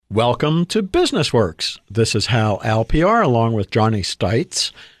Welcome to Business Works. This is Hal Alpiar along with Johnny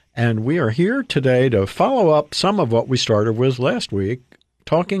Stites, and we are here today to follow up some of what we started with last week,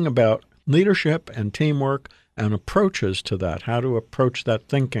 talking about leadership and teamwork and approaches to that, how to approach that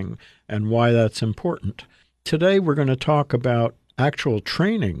thinking and why that's important. Today we're going to talk about actual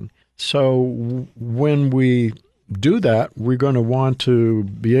training. So when we do that, we're going to want to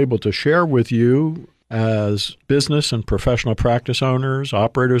be able to share with you as business and professional practice owners,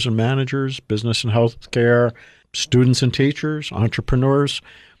 operators and managers, business and healthcare, students and teachers, entrepreneurs.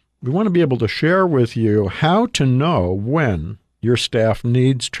 We want to be able to share with you how to know when your staff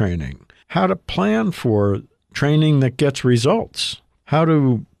needs training, how to plan for training that gets results, how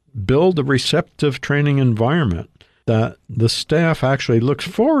to build a receptive training environment that the staff actually looks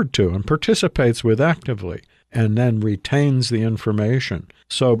forward to and participates with actively, and then retains the information.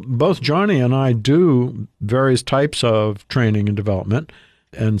 So both Johnny and I do various types of training and development,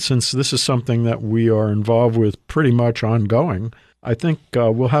 and since this is something that we are involved with pretty much ongoing, I think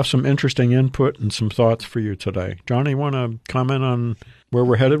we'll have some interesting input and some thoughts for you today. Johnny, want to comment on where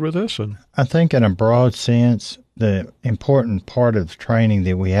we're headed with this? I think in a broad sense, the important part of training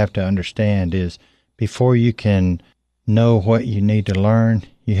that we have to understand is before you can know what you need to learn,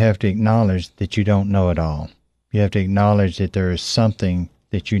 you have to acknowledge that you don't know it all. You have to acknowledge that there is something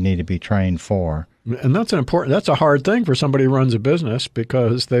that you need to be trained for. And that's a hard thing for somebody who runs a business,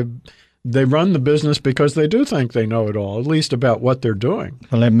 because they run the business because they do think they know it all, at least about what they're doing.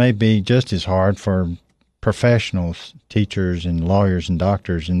 Well, it may be just as hard for professionals, teachers and lawyers and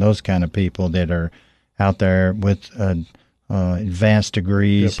doctors and those kind of people that are out there with advanced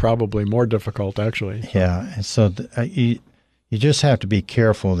degrees. Yeah, probably more difficult, actually. Yeah. And so you just have to be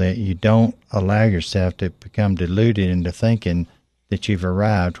careful that you don't allow yourself to become deluded into thinking that you've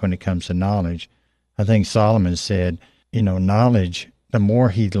arrived when it comes to knowledge. I think Solomon said, knowledge, the more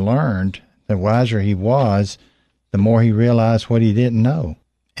he learned, the wiser he was, the more he realized what he didn't know.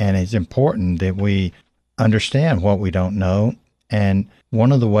 And it's important that we understand what we don't know. And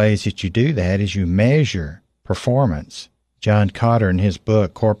one of the ways that you do that is you measure performance. John Kotter, in his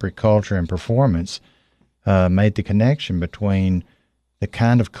book, Corporate Culture and Performance, made the connection between the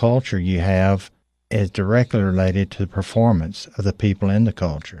kind of culture you have is directly related to the performance of the people in the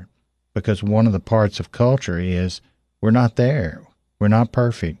culture. Because one of the parts of culture is we're not there. We're not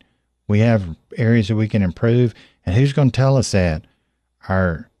perfect. We have areas that we can improve. And who's going to tell us that?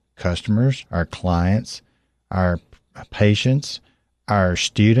 Our customers, our clients, our patients, our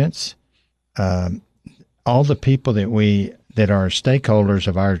students, all the people that are stakeholders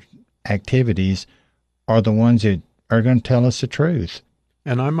of our activities are the ones that are going to tell us the truth.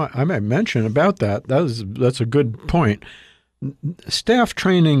 And I might mention about that. That's a good point. Staff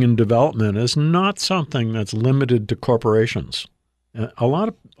training and development is not something that's limited to corporations. A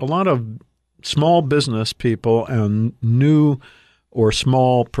lot of small business people and new or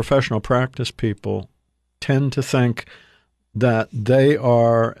small professional practice people tend to think that they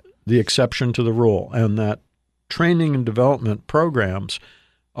are the exception to the rule, and that training and development programs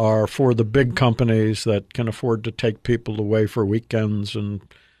are for the big companies that can afford to take people away for weekends and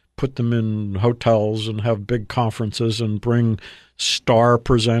put them in hotels and have big conferences and bring star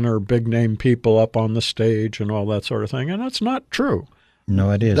presenter, big name people up on the stage and all that sort of thing. And that's not true.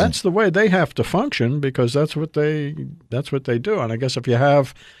 No, it isn't. That's the way they have to function, because that's what they do. And I guess if you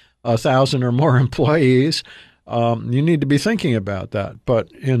have 1,000 or more employees, you need to be thinking about that. But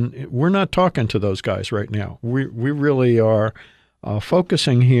we're not talking to those guys right now. We really are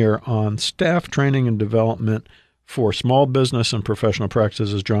focusing here on staff training and development for small business and professional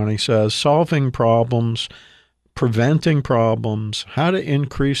practice, as Johnny says, solving problems, preventing problems, how to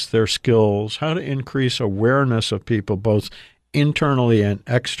increase their skills, how to increase awareness of people both internally and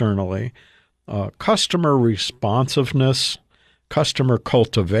externally, customer responsiveness, customer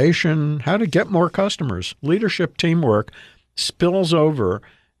cultivation, how to get more customers. Leadership teamwork spills over.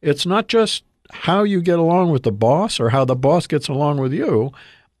 It's not just how you get along with the boss or how the boss gets along with you.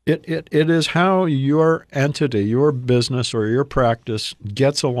 It is how your entity, your business or your practice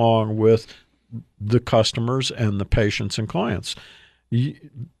gets along with the customers and the patients and clients.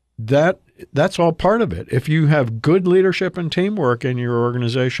 That's all part of it. If you have good leadership and teamwork in your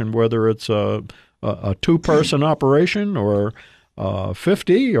organization, whether it's a two-person operation or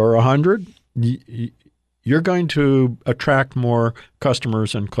 50 or 100, you're going to attract more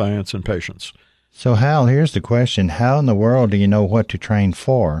customers and clients and patients. So, Hal, here's the question. How in the world do you know what to train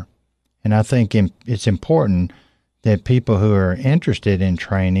for? And I think it's important that people who are interested in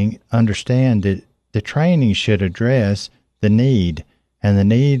training understand that the training should address the need, and the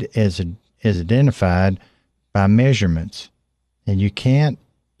need is identified by measurements. And you can't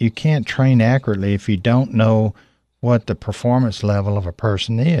you can't train accurately if you don't know what the performance level of a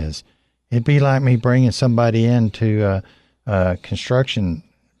person is. It'd be like me bringing somebody into a construction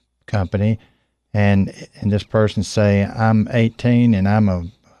company, and this person say, I'm 18 and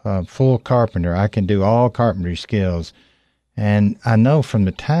I'm a full carpenter. I can do all carpentry skills. And I know from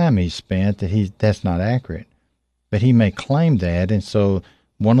the time he spent that that's not accurate. But he may claim that, and so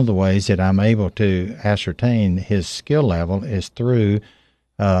one of the ways that I'm able to ascertain his skill level is through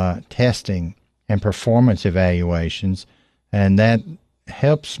testing and performance evaluations, and that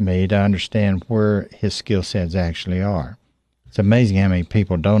helps me to understand where his skill sets actually are. It's amazing how many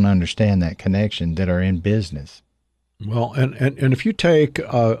people don't understand that connection that are in business. Well, and if you take,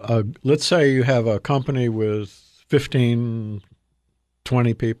 let's say you have a company with 15,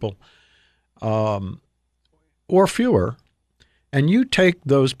 20 people, or fewer, and you take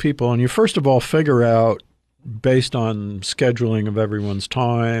those people and you first of all figure out, based on scheduling of everyone's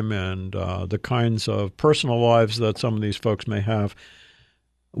time and the kinds of personal lives that some of these folks may have,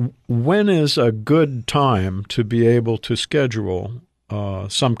 when is a good time to be able to schedule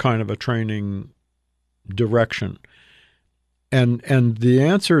some kind of a training direction? And the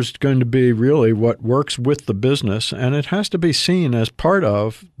answer is going to be really what works with the business, and it has to be seen as part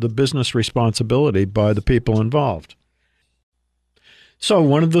of the business responsibility by the people involved. So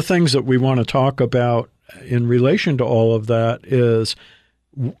one of the things that we want to talk about in relation to all of that is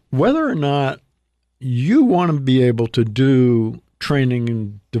whether or not you want to be able to do training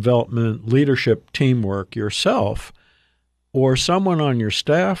and development, leadership, teamwork yourself, or someone on your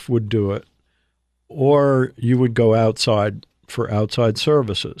staff would do it, or you would go outside for outside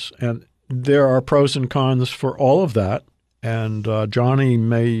services. And there are pros and cons for all of that. And Johnny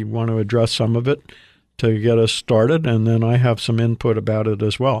may want to address some of it to get us started, and then I have some input about it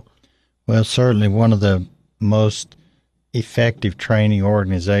as well. Well, certainly one of the most effective training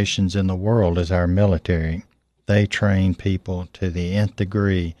organizations in the world is our military. They train people to the nth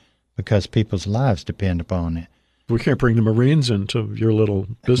degree because people's lives depend upon it. We can't bring the Marines into your little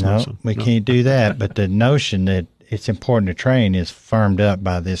business. No, we can't do that. But the notion that it's important to train is firmed up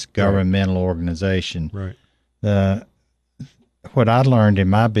by this governmental organization. Right. What I learned in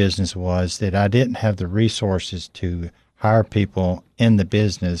my business was that I didn't have the resources to hire people in the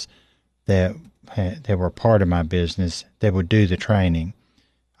business that were part of my business that would do the training.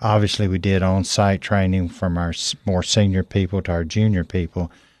 Obviously, we did on-site training from our more senior people to our junior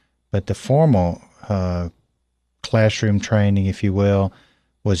people, but the formal classroom training, if you will,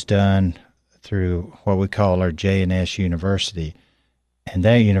 was done through what we call our J&S University. And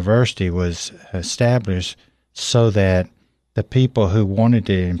that university was established so that the people who wanted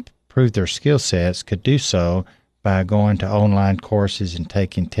to improve their skill sets could do so by going to online courses and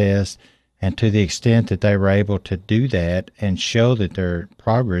taking tests. And to the extent that they were able to do that and show that their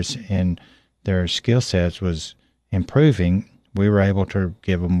progress in their skill sets was improving, we were able to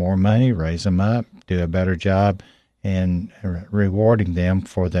give them more money, raise them up, do a better job in rewarding them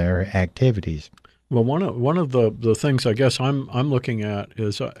for their activities. Well, one of the things I guess I'm looking at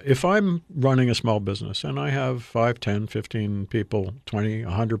is if I'm running a small business and I have 5, 10, 15 people, 20,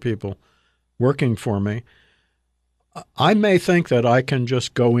 100 people working for me, I may think that I can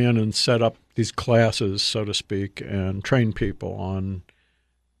just go in and set up these classes, so to speak, and train people on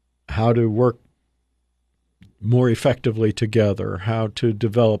how to work more effectively together, how to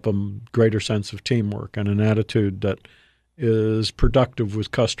develop a greater sense of teamwork and an attitude that is productive with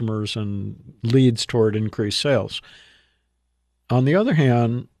customers and leads toward increased sales. On the other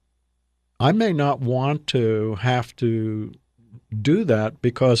hand, I may not want to have to do that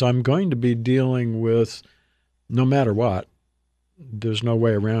because I'm going to be dealing with, no matter what, there's no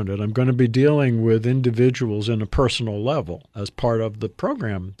way around it, I'm going to be dealing with individuals in a personal level as part of the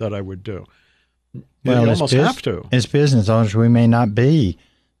program that I would do. Well, you almost have to. As business owners, we may not be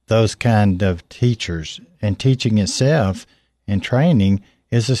those kind of teachers, and teaching itself and training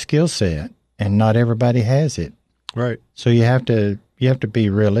is a skill set, and not everybody has it. Right. So you have to be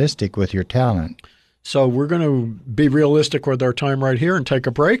realistic with your talent. So we're going to be realistic with our time right here and take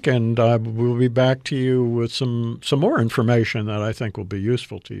a break, and we'll be back to you with some more information that I think will be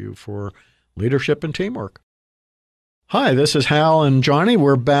useful to you for leadership and teamwork. Hi, this is Hal and Johnny.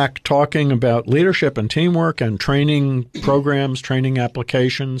 We're back talking about leadership and teamwork and training programs, training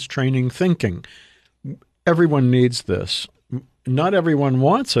applications, training thinking. Everyone needs this. Not everyone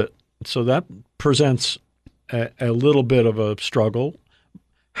wants it, so that presents a little bit of a struggle.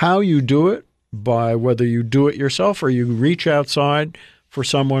 How you do it, by whether you do it yourself or you reach outside for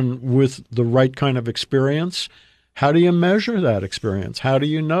someone with the right kind of experience, How do you measure that experience? How do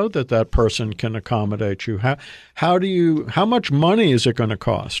you know that that person can accommodate you? How much money is it going to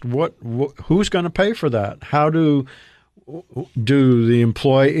cost? Who's going to pay for that? How do the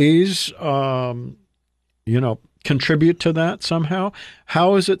employees, contribute to that somehow?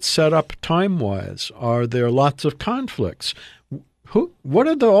 How is it set up time-wise? Are there lots of conflicts? What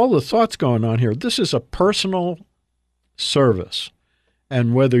are all the thoughts going on here? This is a personal service.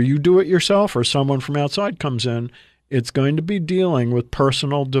 And whether you do it yourself or someone from outside comes in, it's going to be dealing with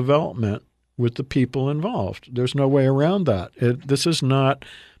personal development with the people involved. There's no way around that. This is not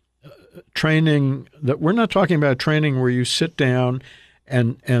training we're not talking about training where you sit down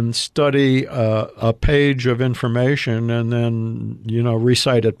and study a page of information and then,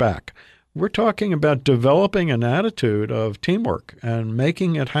 recite it back. We're talking about developing an attitude of teamwork and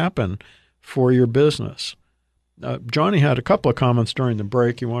making it happen for your business. Johnny had a couple of comments during the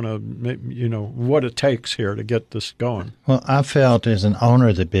break. You want to, what it takes here to get this going. Well, I felt as an owner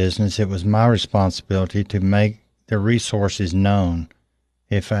of the business, it was my responsibility to make the resources known.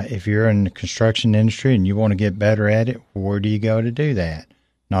 If you're in the construction industry and you want to get better at it, where do you go to do that?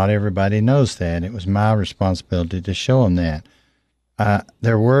 Not everybody knows that. It was my responsibility to show them that.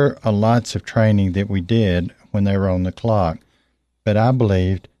 There were lots of training that we did when they were on the clock, but I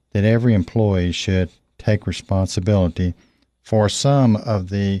believed that every employee should take responsibility for some of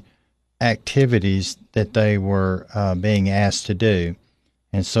the activities that they were being asked to do.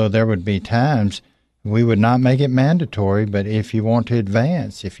 And so there would be times we would not make it mandatory, but if you want to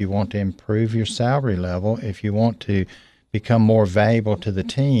advance, if you want to improve your salary level, if you want to become more valuable to the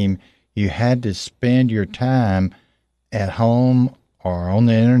team, you had to spend your time at home or on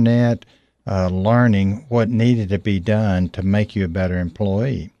the internet learning what needed to be done to make you a better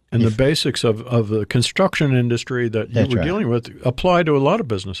employee. And the basics of the construction industry that you were dealing with apply to a lot of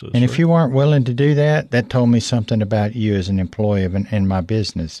businesses. And if you weren't willing to do that, that told me something about you as an employee in my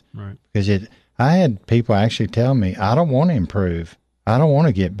business. Right. Because I had people actually tell me, I don't want to improve. I don't want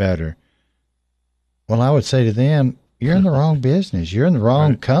to get better. Well, I would say to them, you're in the wrong business. You're in the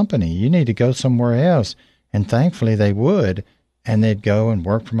wrong company. You need to go somewhere else. And thankfully they would. And they'd go and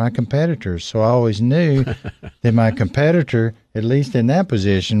work for my competitors. So I always knew that my competitor, at least in that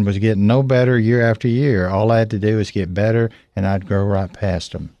position, was getting no better year after year. All I had to do was get better, and I'd grow right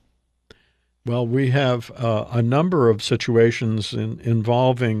past them. Well, we have a number of situations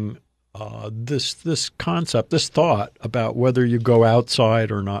involving this concept, this thought about whether you go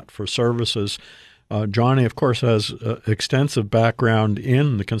outside or not for services. Johnny, of course, has extensive background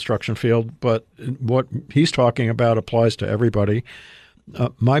in the construction field, but what he's talking about applies to everybody.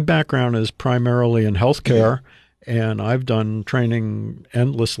 My background is primarily in healthcare, and I've done training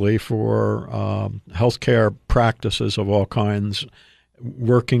endlessly for healthcare practices of all kinds,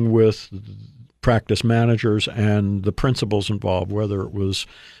 working with practice managers and the principals involved, whether it was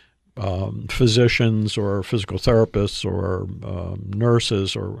physicians or physical therapists or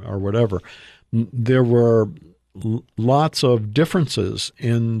nurses or whatever. There were lots of differences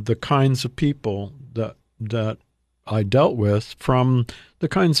in the kinds of people that I dealt with from the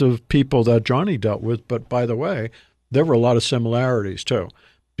kinds of people that Johnny dealt with. But by the way, there were a lot of similarities too,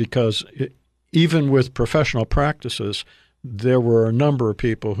 because even with professional practices, there were a number of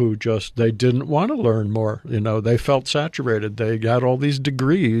people who they didn't want to learn more. They felt saturated. They got all these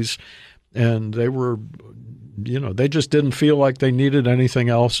degrees and they were, they just didn't feel like they needed anything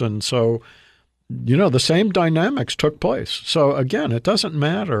else. And so, the same dynamics took place. So again, it doesn't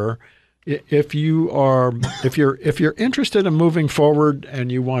matter if you're interested in moving forward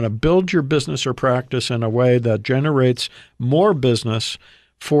and you want to build your business or practice in a way that generates more business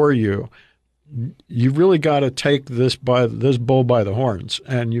for you. You really got to take this bull by the horns,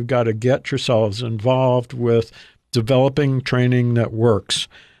 and you've got to get yourselves involved with developing training that works.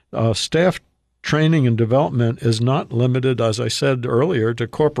 Staff training and development is not limited, as I said earlier, to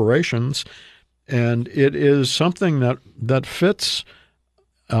corporations. And it is something that fits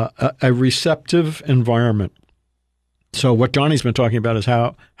a receptive environment. So what Johnny's been talking about is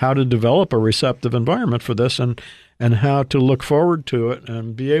how to develop a receptive environment for this and how to look forward to it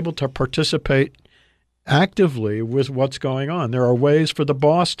and be able to participate actively with what's going on. There are ways for the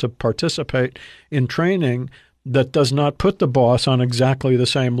boss to participate in training that does not put the boss on exactly the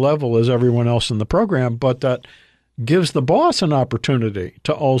same level as everyone else in the program, but that gives the boss an opportunity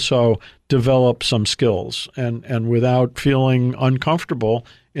to also develop some skills and without feeling uncomfortable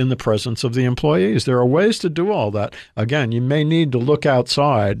in the presence of the employees. There are ways to do all that. Again, you may need to look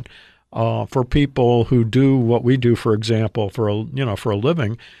outside for people who do what we do, for example, for a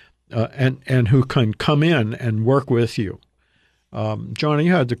living, and who can come in and work with you. Johnny,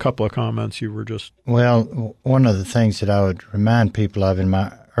 you had a couple of comments you were just... Well, one of the things that I would remind people of in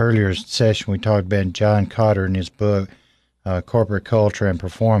my earlier session, we talked about John Kotter in his book, Corporate Culture and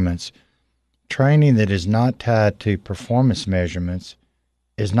Performance. Training that is not tied to performance measurements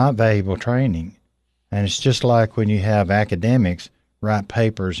is not valuable training. And it's just like when you have academics write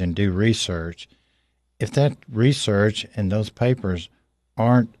papers and do research. If that research and those papers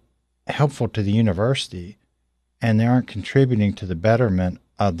aren't helpful to the university and they aren't contributing to the betterment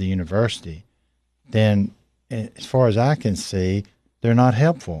of the university, then as far as I can see, they're not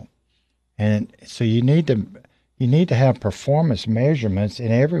helpful. And so you need to have performance measurements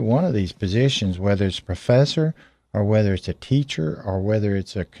in every one of these positions, whether it's a professor or whether it's a teacher or whether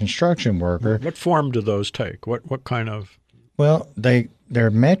it's a construction worker. What form do those take? What kind of? Well,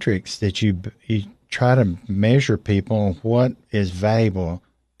 they're metrics that you try to measure people on what is valuable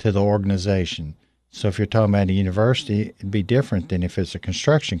to the organization. So if you're talking about a university, it'd be different than if it's a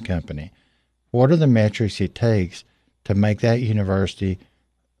construction company. What are the metrics it takes to make that university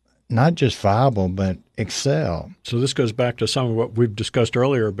not just viable, but excel? So this goes back to some of what we've discussed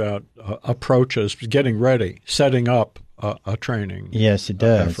earlier about approaches, getting ready, setting up a training. Yes, it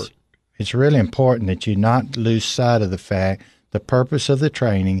does. Effort. It's really important that you not lose sight of the fact the purpose of the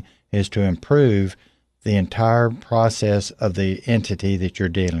training is to improve the entire process of the entity that you're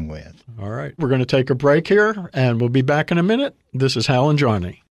dealing with. All right. We're going to take a break here, and we'll be back in a minute. This is Hal and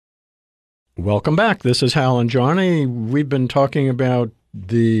Johnny. Welcome back. This is Hal and Johnny. We've been talking about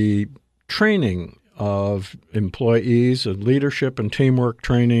the training of employees and leadership and teamwork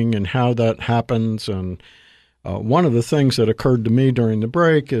training and how that happens. And one of the things that occurred to me during the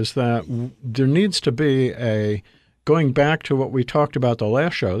break is that there needs to be going back to what we talked about the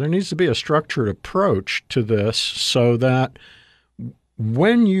last show, there needs to be a structured approach to this so that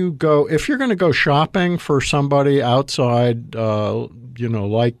when you go, if you're going to go shopping for somebody outside,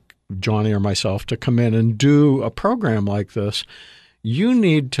 like Johnny or myself to come in and do a program like this, you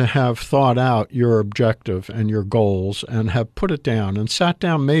need to have thought out your objective and your goals and have put it down and sat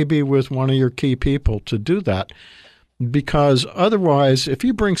down maybe with one of your key people to do that. Because otherwise, if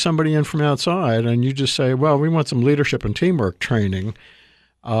you bring somebody in from outside and you just say, well, we want some leadership and teamwork training,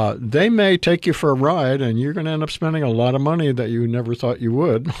 they may take you for a ride and you're going to end up spending a lot of money that you never thought you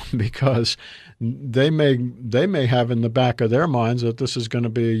would because they may have in the back of their minds that this is going to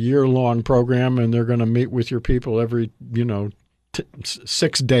be a year-long program and they're going to meet with your people every,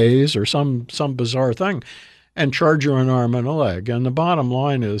 6 days or some bizarre thing and charge you an arm and a leg. And the bottom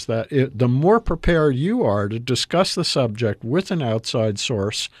line is that the more prepared you are to discuss the subject with an outside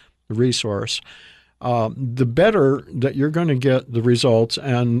resource, the better that you're going to get the results,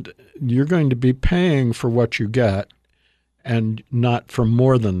 and you're going to be paying for what you get and not for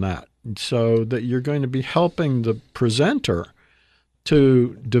more than that. So that you're going to be helping the presenter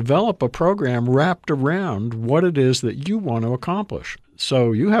to develop a program wrapped around what it is that you want to accomplish.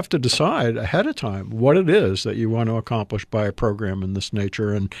 So you have to decide ahead of time what it is that you want to accomplish by a program in this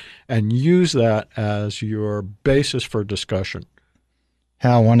nature and use that as your basis for discussion.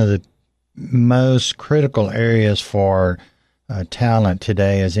 Hal, one of the most critical areas for talent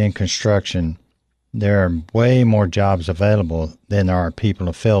today is in construction. There are way more jobs available than there are people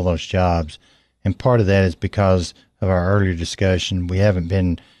to fill those jobs. And part of that is because of our earlier discussion. We haven't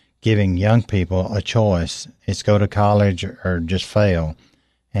been giving young people a choice. It's go to college or just fail.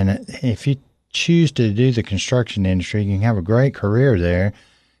 And if you choose to do the construction industry, you can have a great career there,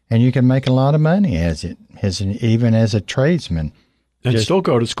 and you can make a lot of money even as a tradesman. And still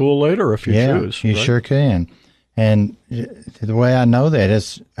go to school later if you choose. You sure can. And the way I know that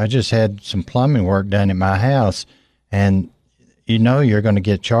is I just had some plumbing work done at my house, and you're going to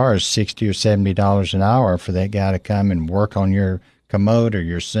get charged $60 or $70 an hour for that guy to come and work on your commode or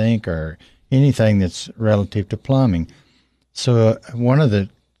your sink or anything that's relative to plumbing. So one of the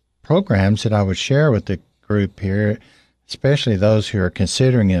programs that I would share with the group here, especially those who are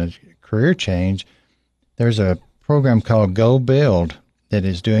considering a career change, there's a program called Go Build that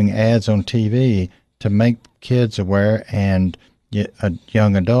is doing ads on TV to make kids aware and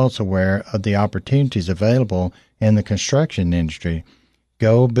young adults aware of the opportunities available in the construction industry.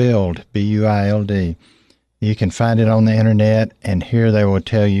 Go Build, B-U-I-L-D. You can find it on the internet, and here they will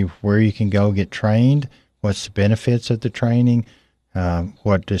tell you where you can go get trained, what's the benefits of the training,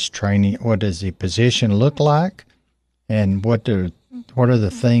 what does the position look like, and what are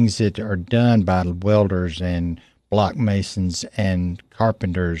the things that are done by welders and block masons and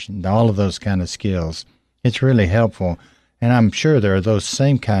carpenters and all of those kind of skills. It's really helpful. And I'm sure there are those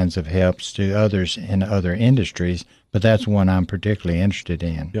same kinds of helps to others in other industries, but that's one I'm particularly interested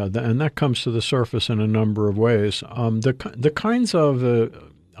in. Yeah, and that comes to the surface in a number of ways. The kinds of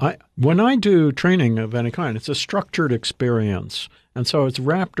when I do training of any kind, it's a structured experience, and so it's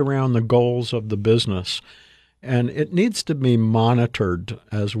wrapped around the goals of the business, and it needs to be monitored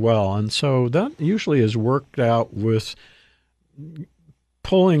as well. And so that usually is worked out with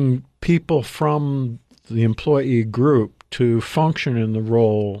pulling people from the employee group to function in the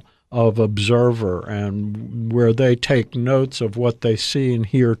role of observer, and where they take notes of what they see and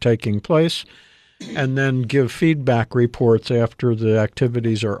hear taking place, and then give feedback reports after the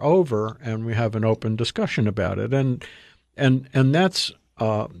activities are over, and we have an open discussion about it. And that's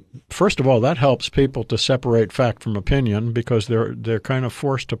first of all, that helps people to separate fact from opinion, because they're kind of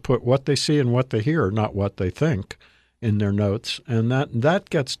forced to put what they see and what they hear, not what they think, in their notes, and that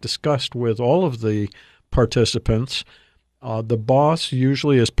gets discussed with all of the participants. The boss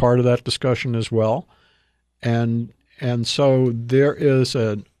usually is part of that discussion as well, and so there is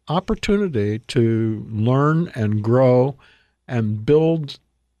an opportunity to learn and grow and build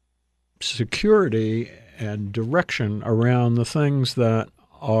security and direction around the things that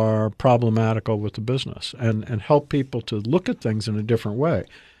are problematical with the business, and help people to look at things in a different way.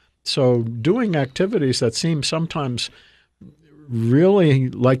 So doing activities that seem sometimes really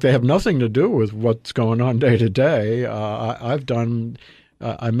like they have nothing to do with what's going on day to day. I've done,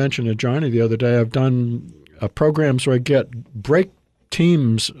 I mentioned to Johnny the other day, I've done programs where I break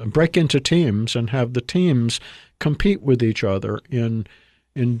into teams and have the teams compete with each other in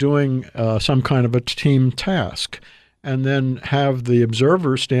doing some kind of a team task, and then have the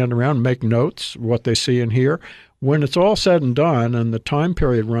observers stand around and make notes, what they see and hear. When it's all said and done and the time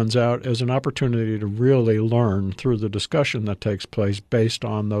period runs out, as an opportunity to really learn through the discussion that takes place based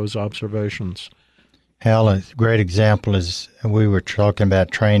on those observations. Hal, a great example is we were talking about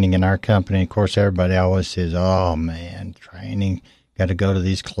training in our company. Of course, everybody always says, oh, man, training, got to go to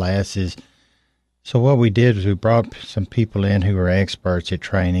these classes. So what we did was we brought some people in who were experts at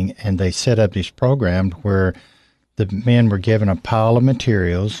training, and they set up these programs where the men were given a pile of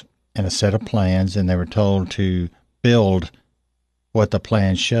materials and a set of plans, and they were told to build what the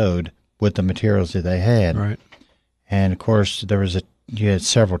plan showed with the materials that they had. Right. And of course, you had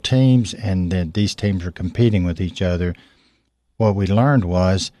several teams, and then these teams were competing with each other. What we learned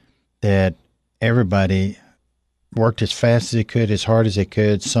was that everybody worked as fast as they could, as hard as they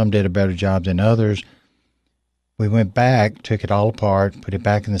could. Some did a better job than others. We went back, took it all apart, put it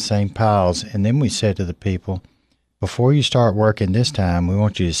back in the same piles, and then we said to the people, before you start working this time, we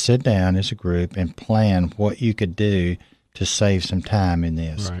want you to sit down as a group and plan what you could do to save some time in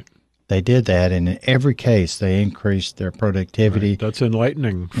this. Right. They did that, and in every case, they increased their productivity. Right. That's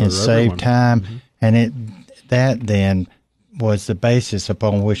enlightening for and saved time. Mm-hmm. And that then was the basis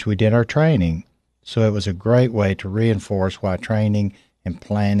upon which we did our training. So it was a great way to reinforce why training and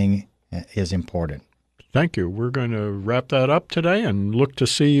planning is important. Thank you. We're going to wrap that up today and look to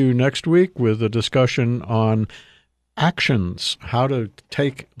see you next week with a discussion on actions, how to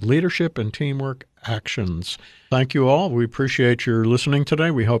take leadership and teamwork actions. Thank you all. We appreciate your listening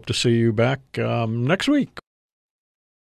today. We hope to see you back next week.